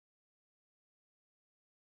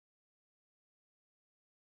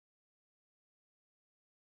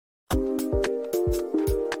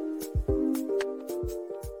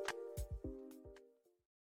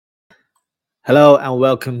Hello and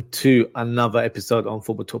welcome to another episode on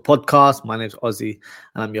Football Talk Podcast. My name is Ozzie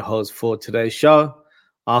and I'm your host for today's show.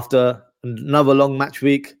 After another long match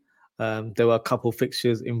week, there were a couple of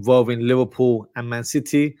fixtures involving Liverpool and Man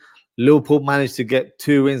City. Liverpool managed to get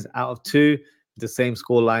 2 wins out of 2, the same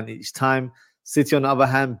scoreline each time. City, on the other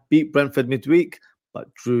hand, beat Brentford midweek,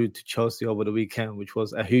 but drew to Chelsea over the weekend, which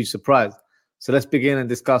was a huge surprise. So let's begin and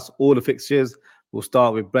discuss all the fixtures. We'll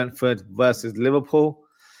start with Brentford versus Liverpool.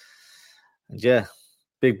 And yeah,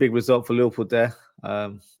 big result for Liverpool there.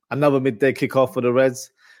 Another midday kickoff for the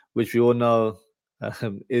Reds, which we all know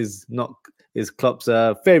is Klopp's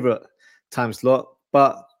favourite time slot.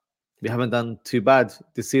 But we haven't done too bad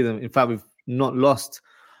this season. In fact, we've not lost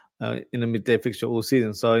in a midday fixture all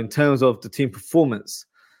season. So in terms of the team performance,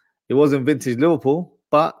 it wasn't vintage Liverpool,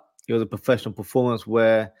 but it was a professional performance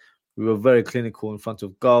where we were very clinical in front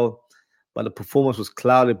of goal. But the performance was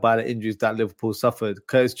clouded by the injuries that Liverpool suffered.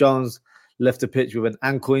 Curtis Jones left the pitch with an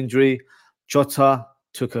ankle injury. Jota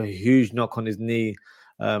took a huge knock on his knee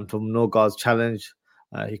from Norgard's challenge.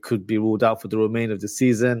 He could be ruled out for the remainder of the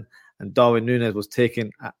season. And Darwin Núñez was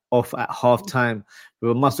taken off at half-time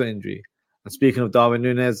with a muscle injury. And speaking of Darwin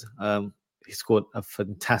Núñez, he scored a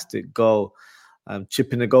fantastic goal,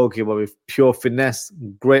 chipping the goalkeeper with pure finesse.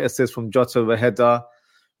 Great assist from Jota with a header.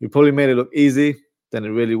 We probably made it look easy than it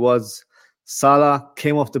really was. Salah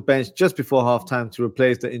came off the bench just before half-time to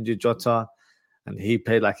replace the injured Jota, and he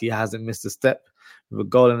played like he hasn't missed a step with a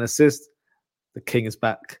goal and assist. The king is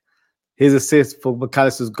back. His assist for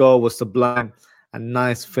McAllister's goal was sublime and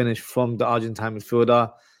nice finish from the Argentine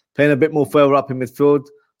midfielder, playing a bit more further up in midfield,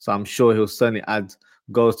 so I'm sure he'll certainly add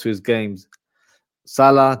goals to his games.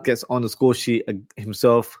 Salah gets on the score sheet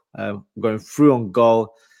himself, going through on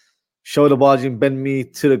goal, shoulder barging Ben Mee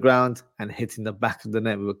to the ground and hitting the back of the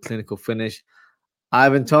net with a clinical finish.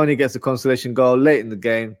 Ivan Toney gets a consolation goal late in the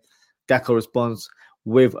game. Gakpo responds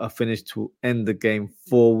with a finish to end the game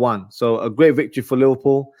 4-1. So a great victory for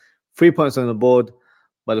Liverpool. 3 points on the board,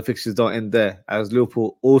 but the fixtures don't end there, as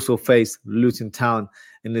Liverpool also face Luton Town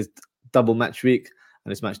in this double match week.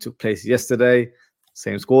 And this match took place yesterday.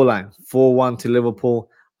 Same scoreline, 4-1 to Liverpool.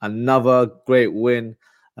 Another great win.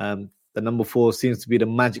 The number 4 seems to be the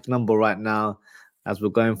magic number right now as we're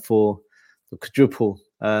going for the quadruple.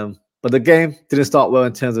 But the game didn't start well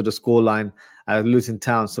in terms of the scoreline, as Luton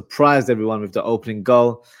Town surprised everyone with the opening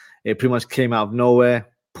goal. It pretty much came out of nowhere.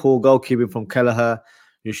 Poor goalkeeping from Kelleher.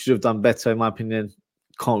 You should have done better, in my opinion.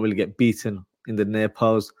 Can't really get beaten in the near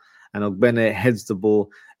post. And Ogbene heads the ball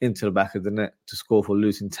into the back of the net to score for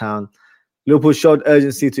Luton Town. Liverpool showed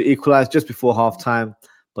urgency to equalise just before half-time,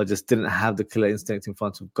 but just didn't have the killer instinct in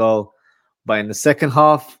front of goal. But in the second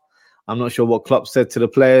half, I'm not sure what Klopp said to the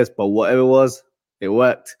players, but whatever it was, it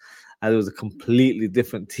worked. And it was a completely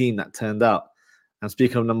different team that turned out. And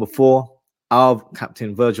speaking of number 4, our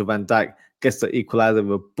captain Virgil van Dijk gets the equaliser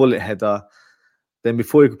with a bullet header. Then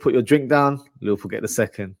before you could put your drink down, Liverpool get the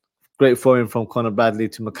second. Great throwing from Conor Bradley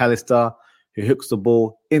to McAllister, who hooks the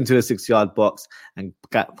ball into the 6-yard box, and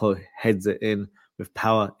Gakpo heads it in with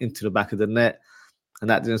power into the back of the net. And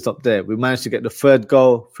that didn't stop there. We managed to get the third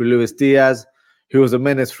goal through Luis Diaz, who was a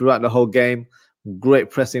menace throughout the whole game. Great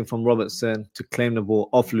pressing from Robertson to claim the ball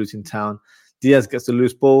off Luton Town. Diaz gets the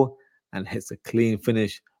loose ball and hits a clean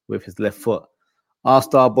finish with his left foot. Our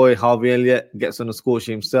star boy Harvey Elliott gets on the score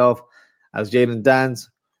sheet himself, as Jayden Danns,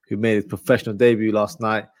 who made his professional debut last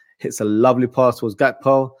night, hits a lovely pass towards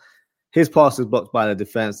Gakpo. His pass is blocked by the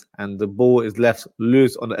defence and the ball is left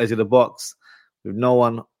loose on the edge of the box with no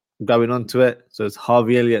one grabbing onto it. So it's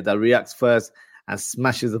Harvey Elliott that reacts first and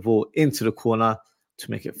smashes the ball into the corner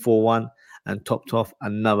to make it 4-1 and topped off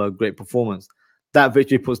another great performance. That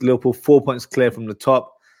victory puts Liverpool 4 points clear from the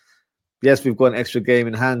top. Yes, we've got an extra game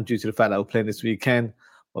in hand due to the fact that we're playing this weekend,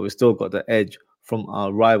 but we've still got the edge from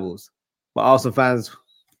our rivals. But Arsenal fans,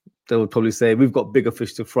 they would probably say we've got bigger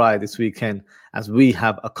fish to fry this weekend, as we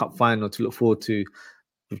have a cup final to look forward to,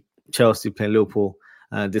 with Chelsea playing Liverpool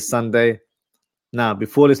this Sunday. Now,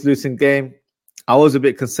 before this Luton game, I was a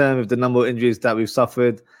bit concerned with the number of injuries that we've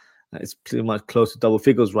suffered. It's pretty much close to double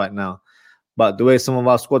figures right now. But the way some of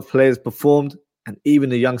our squad players performed, and even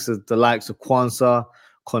the youngsters, the likes of Kwanzaa,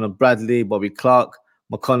 Conor Bradley, Bobby Clark,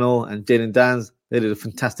 McConnell, and Jayden Danns, they did a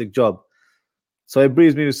fantastic job. So it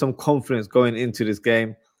breathes me with some confidence going into this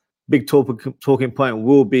game. Big talking point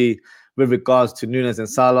will be with regards to Núñez and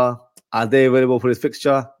Salah. Are they available for this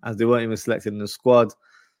fixture, as they weren't even selected in the squad?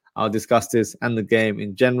 I'll discuss this and the game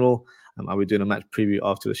in general. I'll be doing a match preview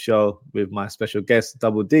after the show with my special guest,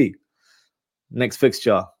 Double D. Next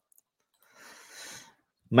fixture.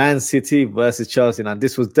 Man City versus Chelsea. Now,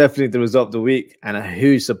 this was definitely the result of the week and a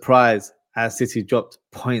huge surprise as City dropped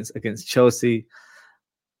points against Chelsea.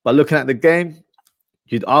 But looking at the game,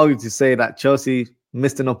 you'd argue to say that Chelsea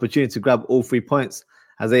missed an opportunity to grab all 3 points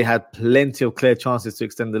as they had plenty of clear chances to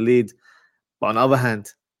extend the lead. But on the other hand,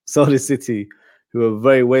 so did City, who were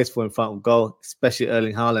very wasteful in front of goal, especially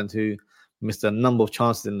Erling Haaland, who missed a number of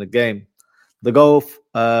chances in the game. The goal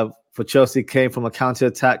for Chelsea came from a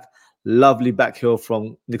counter-attack. Lovely back heel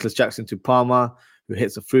from Nicholas Jackson to Palmer, who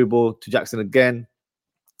hits a through ball to Jackson again.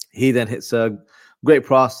 He then hits a great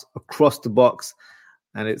pass across the box,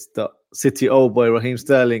 and it's the City old boy Raheem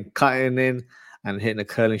Sterling cutting in and hitting a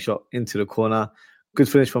curling shot into the corner. Good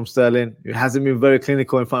finish from Sterling, who hasn't been very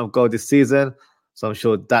clinical in front of goal this season, so I'm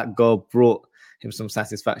sure that goal brought him some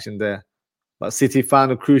satisfaction there. But City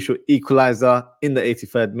found a crucial equaliser in the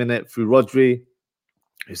 83rd minute through Rodri,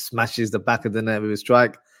 who smashes the back of the net with his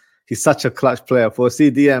strike. He's such a clutch player. For a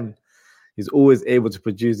CDM, he's always able to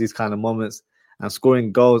produce these kind of moments and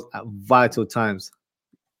scoring goals at vital times.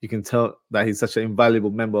 You can tell that he's such an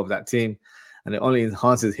invaluable member of that team, and it only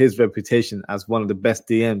enhances his reputation as one of the best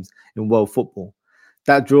DMs in world football.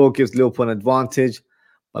 That draw gives Liverpool an advantage,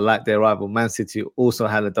 but like their rival, Man City also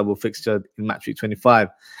had a double fixture in match week 25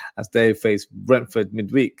 as they faced Brentford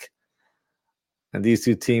midweek. And these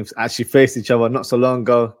two teams actually faced each other not so long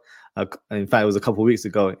ago. In fact, it was a couple of weeks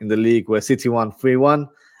ago in the league where City won 3-1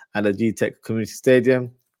 at the G-Tech Community Stadium.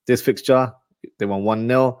 This fixture, they won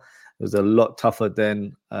 1-0. It was a lot tougher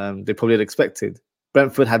than they probably had expected.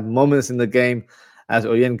 Brentford had moments in the game as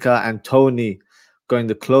Oyenka and Tony going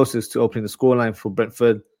the closest to opening the scoreline for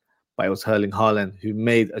Brentford, but it was Erling Haaland who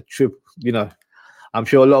made a trip. You know, I'm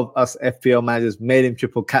sure a lot of us FPL managers made him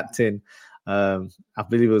triple captain. I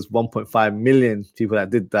believe it was 1.5 million people that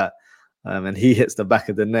did that. And he hits the back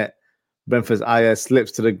of the net. Brentford's IS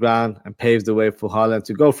slips to the ground and paves the way for Haaland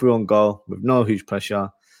to go through on goal with no huge pressure.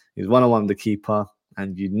 He's one-on-one with the keeper,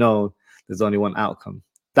 and you know there's only one outcome.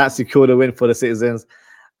 That secured a win for the citizens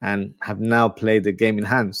and have now played the game in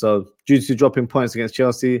hand. So due to dropping points against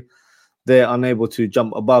Chelsea, they're unable to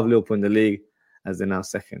jump above Liverpool in the league as they're now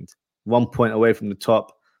second. 1 point away from the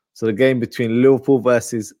top. So the game between Liverpool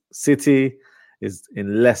versus City is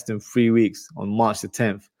in less than 3 weeks on March the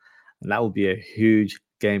 10th. And that will be a huge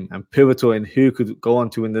game and pivotal in who could go on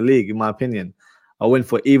to win the league, in my opinion. A win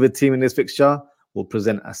for either team in this fixture will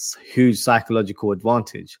present a huge psychological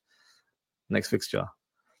advantage. Next fixture.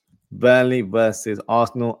 Burnley versus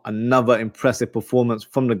Arsenal. Another impressive performance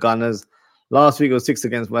from the Gunners. Last week it was 6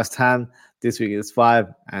 against West Ham. This week it's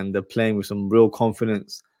 5, and they're playing with some real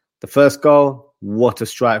confidence. The first goal, what a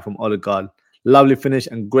strike from Odegaard. Lovely finish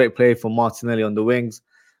and great play from Martinelli on the wings.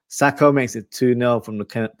 Saka makes it 2-0 from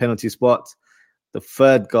the penalty spot. The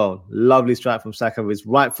third goal, lovely strike from Saka with his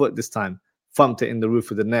right foot this time. Thumped it in the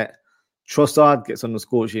roof of the net. Trossard gets on the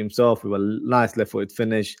score sheet himself with a nice left-footed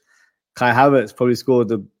finish. Kai Havertz probably scored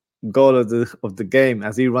the goal of the game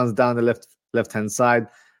as he runs down the left-hand side,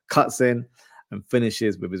 cuts in and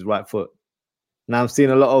finishes with his right foot. Now I'm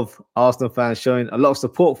seeing a lot of Arsenal fans showing a lot of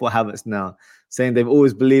support for Havertz now, saying they've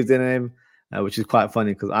always believed in him, which is quite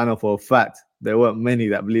funny because I know for a fact there weren't many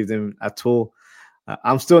that believed in him at all.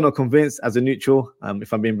 I'm still not convinced as a neutral,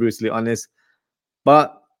 if I'm being brutally honest,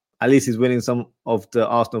 but at least he's winning some of the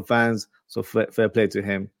Arsenal fans, so fair play to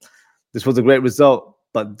him. This was a great result,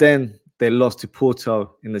 but then they lost to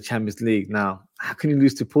Porto in the Champions League. Now, how can you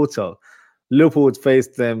lose to Porto? Liverpool would face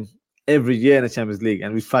them every year in the Champions League,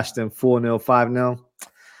 and we thrashed them 4-0, 5-0.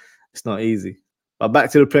 It's not easy. But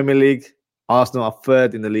back to the Premier League. Arsenal are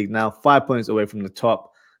third in the league now, 5 points away from the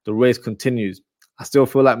top. The race continues. I still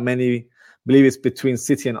feel like many believe it's between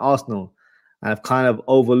City and Arsenal, and have kind of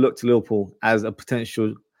overlooked Liverpool as a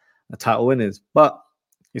potential title winners. But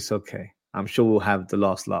it's okay. I'm sure we'll have the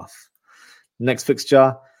last laugh. Next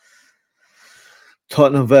fixture,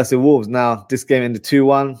 Tottenham versus Wolves. Now, this game ended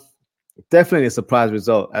 2-1. Definitely a surprise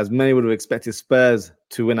result, as many would have expected Spurs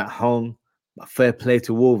to win at home. But fair play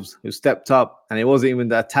to Wolves, who stepped up, and it wasn't even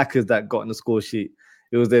the attackers that got on the score sheet.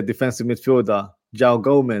 It was their defensive midfielder, João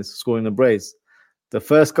Gomez, scoring a brace. The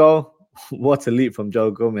first goal, what a leap from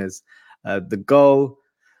João Gomez. The goal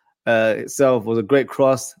itself was a great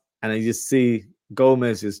cross, and you just see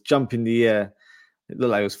Gomez just jump in the air. It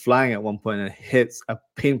looked like he was flying at one point and hits a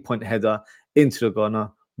pinpoint header into the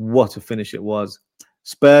corner. What a finish it was.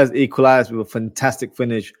 Spurs equalized with a fantastic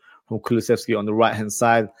finish from Kulusevski on the right-hand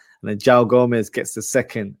side, and then João Gomez gets the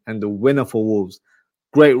second and the winner for Wolves.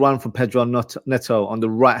 Great run from Pedro Neto on the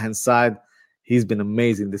right-hand side. He's been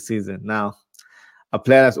amazing this season. Now, a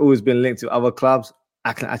player that's always been linked to other clubs,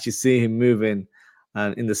 I can actually see him moving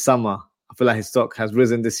in the summer. I feel like his stock has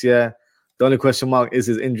risen this year. The only question mark is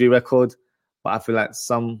his injury record, but I feel like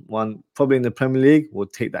someone probably in the Premier League will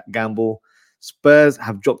take that gamble. Spurs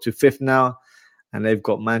have dropped to 5th now, and they've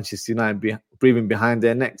got Manchester United breathing behind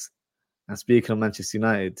their necks. And speaking of Manchester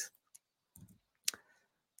United,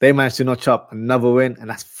 they managed to notch up another win, and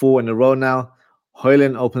that's 4 in a row now.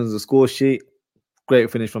 Højlund opens the score sheet. Great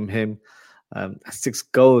finish from him. 6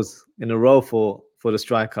 goals in a row for the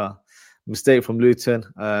striker. Mistake from Luton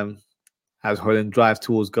as Højlund drives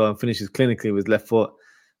towards goal and finishes clinically with his left foot.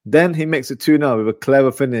 Then he makes it 2-0 with a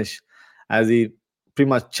clever finish as he pretty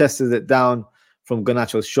much chests it down from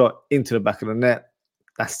Garnacho's shot into the back of the net.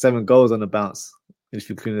 That's 7 goals on the bounce, if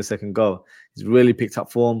you include the second goal. He's really picked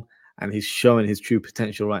up form and he's showing his true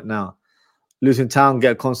potential right now. Luton Town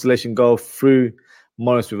get a consolation goal through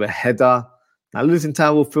Morris with a header. Now, Luton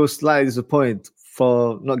Town will feel slightly disappointed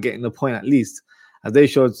for not getting the point at least, as they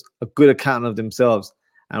showed a good account of themselves.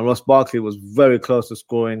 And Ross Barkley was very close to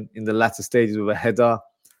scoring in the latter stages with a header,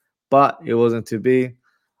 but it wasn't to be.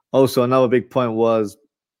 Also, another big point was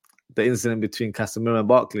the incident between Casemiro and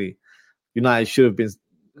Barkley. United should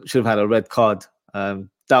have had a red card. That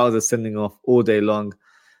was a sending off all day long.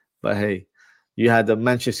 But hey, you had the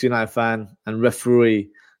Manchester United fan and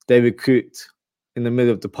referee David Coote in the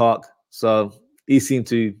middle of the park. So he seemed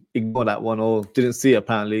to ignore that one or didn't see it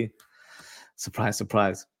apparently. Surprise,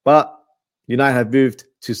 surprise. But United have moved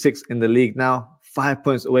to 6th in the league now, 5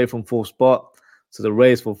 points away from 4th spot. So the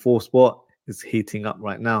race for 4th spot is heating up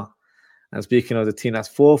right now. And speaking of the team that's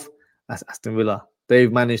 4th, that's Aston Villa.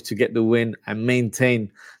 They've managed to get the win and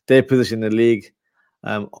maintain their position in the league.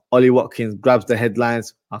 Ollie Watkins grabs the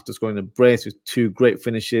headlines after scoring a brace with 2 great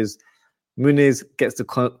finishes. Muniz gets the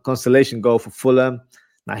consolation goal for Fulham.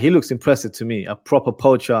 Now, he looks impressive to me, a proper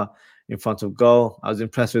poacher in front of goal. I was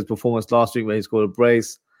impressed with his performance last week where he scored a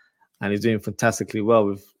brace, and he's doing fantastically well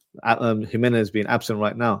with Jimenez being absent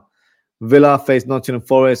right now. Villa face Nottingham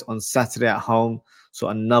Forest on Saturday at home, so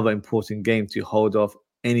another important game to hold off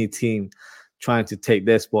any team trying to take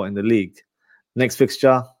their spot in the league. Next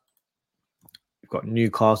fixture, we've got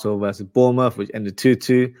Newcastle versus Bournemouth, which ended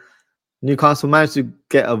 2-2. Newcastle managed to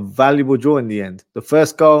get a valuable draw in the end. The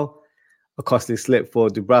first goal, a costly slip for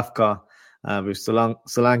Dubravka with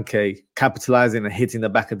Solanke capitalizing and hitting the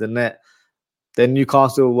back of the net. Then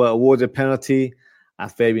Newcastle were awarded a penalty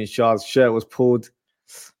as Fabian Schär's shirt was pulled.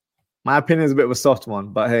 My opinion is a bit of a soft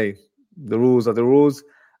one, but hey, the rules are the rules.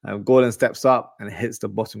 Gordon steps up and hits the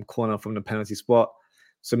bottom corner from the penalty spot.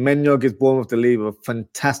 Semenyo gives Bournemouth the lead with a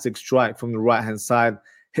fantastic strike from the right-hand side,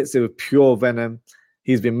 hits it with pure venom.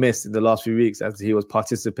 He's been missed in the last few weeks as he was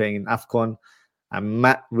participating in AFCON. And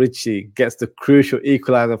Matt Ritchie gets the crucial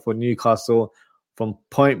equaliser for Newcastle from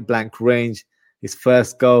point-blank range, his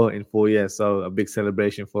first goal in 4 years. So a big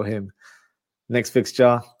celebration for him. Next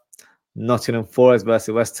fixture, Nottingham Forest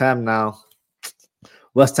versus West Ham now.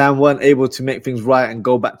 West Ham weren't able to make things right and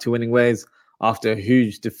go back to winning ways after a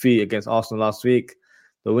huge defeat against Arsenal last week.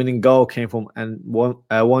 The winning goal came from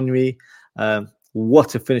Wanwi.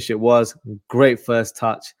 What a finish it was. Great first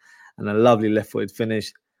touch and a lovely left-footed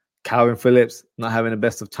finish. Calvin Phillips not having the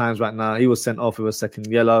best of times right now. He was sent off with a second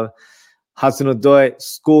yellow. Hudson-Odoi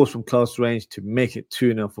scores from close range to make it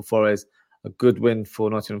 2-0 for Forest. A good win for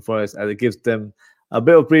Nottingham Forest as it gives them a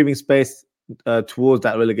bit of breathing space towards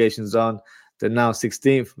that relegation zone. They're now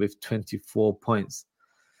 16th with 24 points.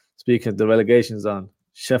 Speaking of the relegation zone,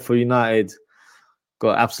 Sheffield United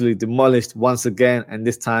got absolutely demolished once again, and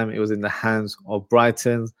this time it was in the hands of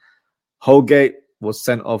Brighton. Holgate was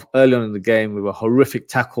sent off early on in the game with a horrific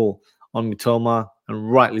tackle on Mitoma,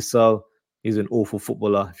 and rightly so. He's an awful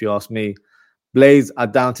footballer, if you ask me. Blades are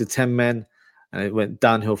down to 10 men, and it went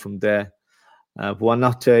downhill from there.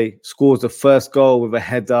 Buonanotte scores the first goal with a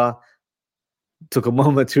header. Took a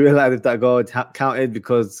moment to realize if that goal counted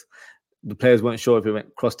because the players weren't sure if it went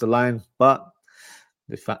across the line, but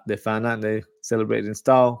they found out and they celebrated in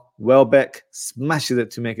style. Welbeck smashes it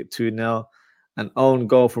to make it 2-0. An own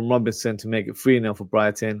goal from Robinson to make it 3-0 for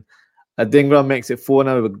Brighton. Adingra makes it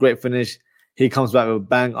 4-0 with a great finish. He comes back with a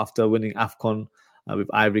bang after winning AFCON with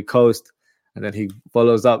Ivory Coast. And then he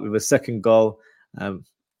follows up with a second goal.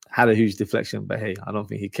 Had a huge deflection, but hey, I don't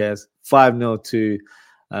think he cares. 5-0 to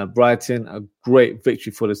Brighton. A great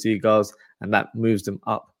victory for the Seagulls. And that moves them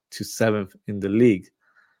up to 7th in the league.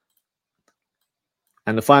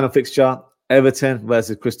 And the final fixture, Everton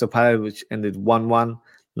versus Crystal Palace, which ended 1-1.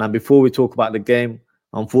 Now, before we talk about the game,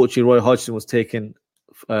 unfortunately, Roy Hodgson was taken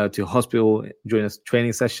to hospital during a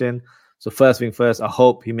training session. So first thing first, I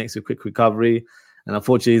hope he makes a quick recovery. And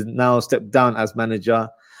unfortunately, he's now stepped down as manager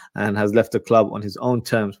and has left the club on his own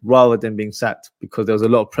terms rather than being sacked because there was a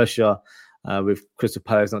lot of pressure with Crystal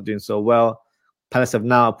Palace not doing so well. Palace have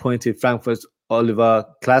now appointed Frankfurt's Oliver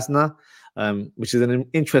Glasner, which is an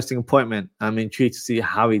interesting appointment. I'm intrigued to see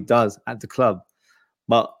how he does at the club.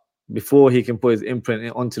 But before he can put his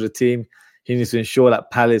imprint onto the team, he needs to ensure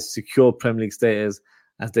that Palace secure Premier League status,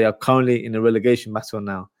 as they are currently in a relegation battle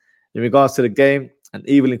now. In regards to the game, an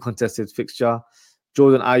evenly contested fixture,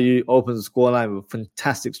 Jordan Ayew opens the scoreline with a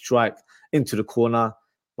fantastic strike into the corner,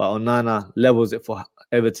 but Onana levels it for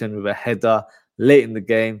Everton with a header late in the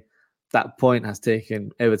game. That point has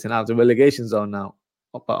taken Everton out of the relegation zone now,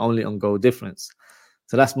 but only on goal difference.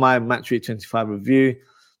 So that's my Match Week 25 review.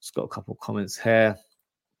 Just got a couple of comments here.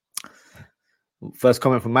 First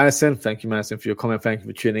comment from Madison. Thank you, Madison, for your comment. Thank you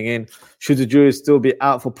for tuning in. Should the jury still be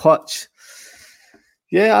out for Poch?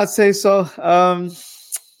 Yeah, I'd say so.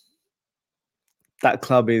 That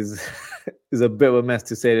club is a bit of a mess,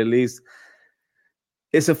 to say the least.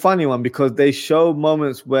 It's a funny one because they show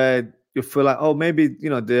moments where you feel like, oh, maybe,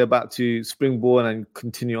 they're about to springboard and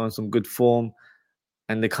continue on some good form,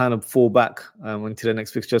 and they kind of fall back into the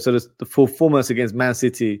next fixture. So the performance against Man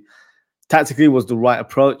City tactically was the right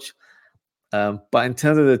approach. But in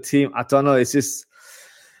terms of the team, I don't know. It's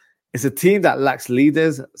a team that lacks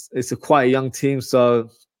leaders. It's quite a young team. So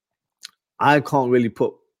I can't really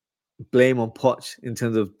put blame on Poch in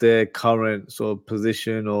terms of their current sort of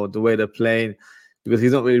position or the way they're playing, because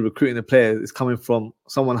he's not really recruiting the players. It's coming from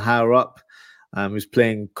someone higher up who's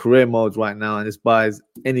playing career mode right now and just buys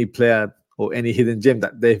any player or any hidden gem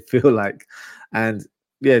that they feel like. And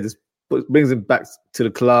yeah, just brings them back to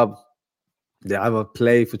the club. They either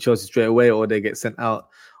play for Chelsea straight away or they get sent out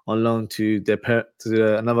on loan to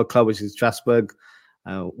another club, which is Strasbourg,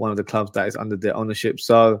 one of the clubs that is under their ownership.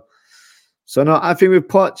 So no, I think with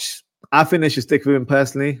Poch, I think they should stick with him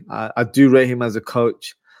personally. I do rate him as a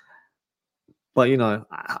coach. But,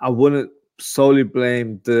 I wouldn't solely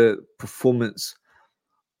blame the performance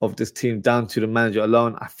of this team down to the manager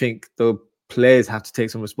alone. I think the players have to take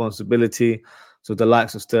some responsibility. So the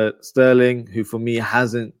likes of Sterling, who for me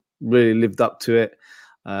hasn't really lived up to it.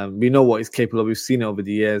 We know what he's capable of. We've seen it over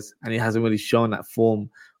the years, and he hasn't really shown that form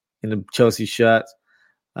in the Chelsea shirt.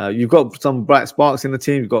 You've got some bright sparks in the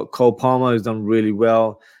team. You've got Cole Palmer, who's done really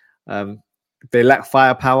well. They lack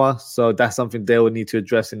firepower, so that's something they will need to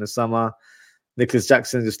address in the summer. Nicholas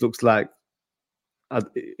Jackson just looks like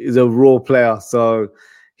he's a raw player, so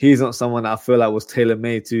he's not someone that I feel like was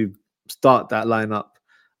tailor-made to start that lineup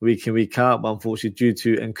week in, week out. But unfortunately, due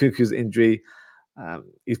to Nkunku's injury,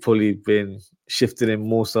 he's probably been shifted in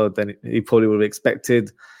more so than he probably would have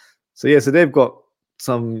expected. So they've got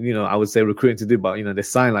some, I would say recruiting to do, but, they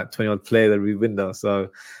sign like 20-odd players every window. So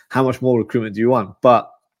how much more recruitment do you want? But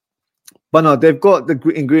no, they've got the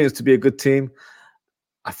ingredients to be a good team.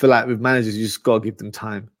 I feel like with managers, you just got to give them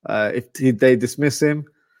time. If they dismiss him,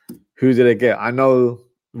 who do they get? I know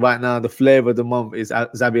right now the flavour of the month is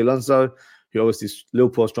Xabi Alonso, who obviously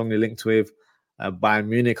Liverpool are strongly linked with. Bayern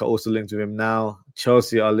Munich are also linked with him now.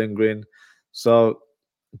 Chelsea are lingering. So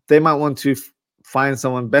they might want to find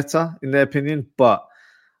someone better, in their opinion. But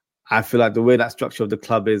I feel like the way that structure of the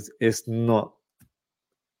club is not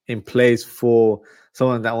in place for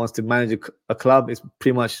someone that wants to manage a club. It's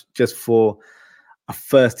pretty much just for a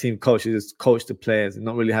first-team coach who just coach the players and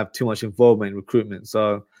not really have too much involvement in recruitment.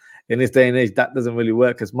 So in this day and age, that doesn't really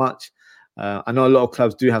work as much. I know a lot of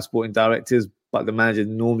clubs do have sporting directors, but the manager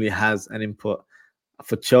normally has an input.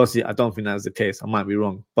 For Chelsea, I don't think that's the case. I might be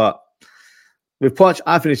wrong. But with Poch,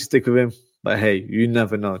 I think they should stick with him. But hey, you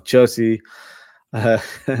never know. Chelsea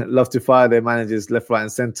love to fire their managers left, right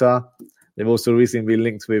and centre. They've also recently been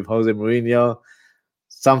linked with Jose Mourinho.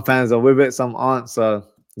 Some fans are with it, some aren't. So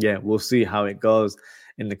yeah, we'll see how it goes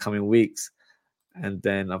in the coming weeks. And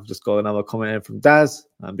then I've just got another comment here from Daz.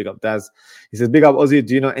 Big up Daz. He says, big up Ozzie.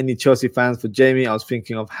 Do you know any Chelsea fans for Jamie? I was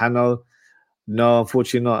thinking of Hanno. No,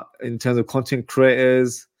 unfortunately not. In terms of content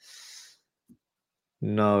creators,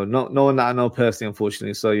 no one that I know personally,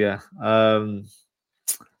 unfortunately. So yeah,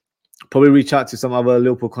 probably reach out to some other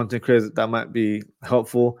Liverpool content creators that might be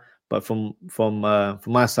helpful. But from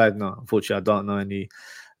my side, no, unfortunately, I don't know any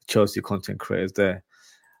Chelsea content creators there.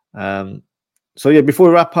 So yeah, before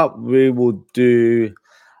we wrap up, we will do.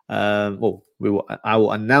 I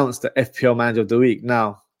will announce the FPL Manager of the Week.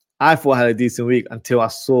 Now, I thought I had a decent week until I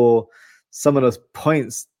saw some of those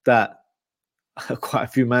points that quite a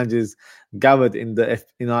few managers gathered in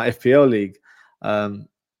our FPL league.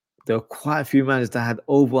 There were quite a few managers that had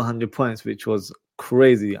over 100 points, which was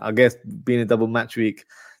crazy. I guess being a double match week,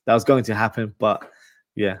 that was going to happen. But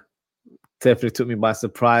yeah, definitely took me by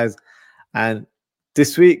surprise. And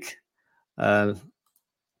this week, the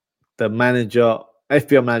FPL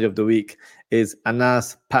Manager of the Week is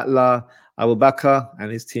Anas Patla. Abubakar,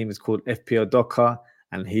 and his team is called FPL Docker,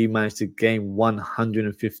 and he managed to gain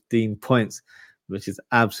 115 points, which is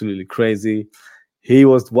absolutely crazy. He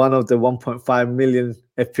was one of the 1.5 million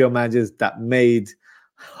FPL managers that made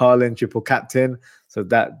Haaland triple captain, so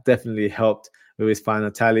that definitely helped with his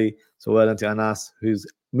final tally. So well done to Anas, who's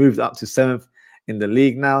moved up to 7th in the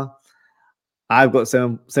league now. I've got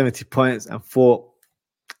 70 points and thought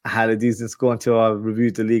I had a decent score until I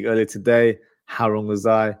reviewed the league earlier today. How wrong was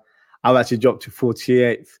I? I've actually dropped to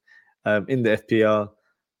 48th in the FPL.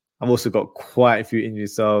 I've also got quite a few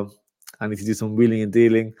injuries, so I need to do some wheeling and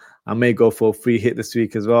dealing. I may go for a free hit this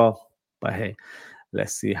week as well. But hey,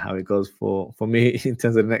 let's see how it goes for me in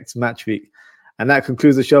terms of the next match week. And that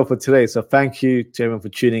concludes the show for today. So thank you to everyone for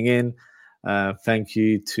tuning in. Thank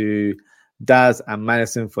you to Daz and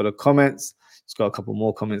Madison for the comments. Just got a couple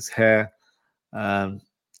more comments here.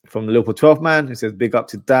 From the Liverpool 12th man, who says big up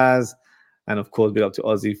to Daz. And of course, big up to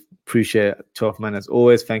Ozzie. Appreciate 12th man as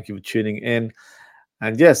always. Thank you for tuning in.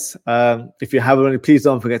 And yes, if you haven't already, please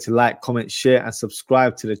don't forget to like, comment, share, and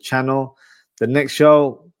subscribe to the channel. The next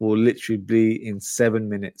show will literally be in 7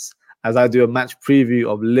 minutes as I do a match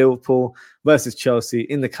preview of Liverpool versus Chelsea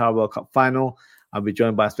in the Carabao Cup final. I'll be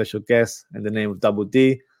joined by a special guest in the name of Double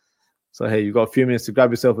D. So, hey, you've got a few minutes to grab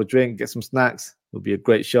yourself a drink, get some snacks. It'll be a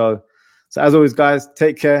great show. So, as always, guys,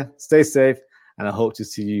 take care, stay safe, and I hope to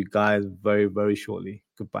see you guys very, very shortly.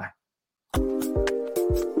 Goodbye.